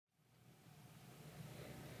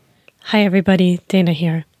Hi everybody, Dana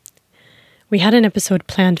here. We had an episode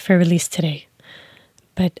planned for release today,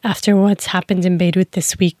 but after what's happened in Beirut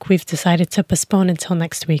this week, we've decided to postpone until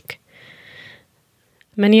next week.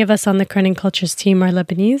 Many of us on the Kerning Cultures team are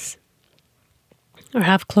Lebanese or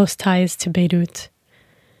have close ties to Beirut,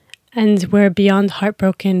 and we're beyond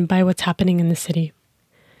heartbroken by what's happening in the city.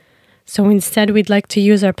 So instead, we'd like to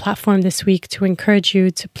use our platform this week to encourage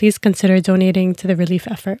you to please consider donating to the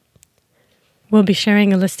relief effort. We'll be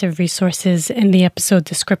sharing a list of resources in the episode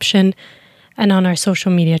description and on our social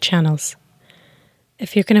media channels.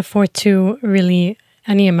 If you can afford to, really,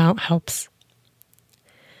 any amount helps.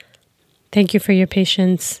 Thank you for your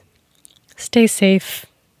patience. Stay safe,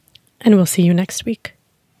 and we'll see you next week.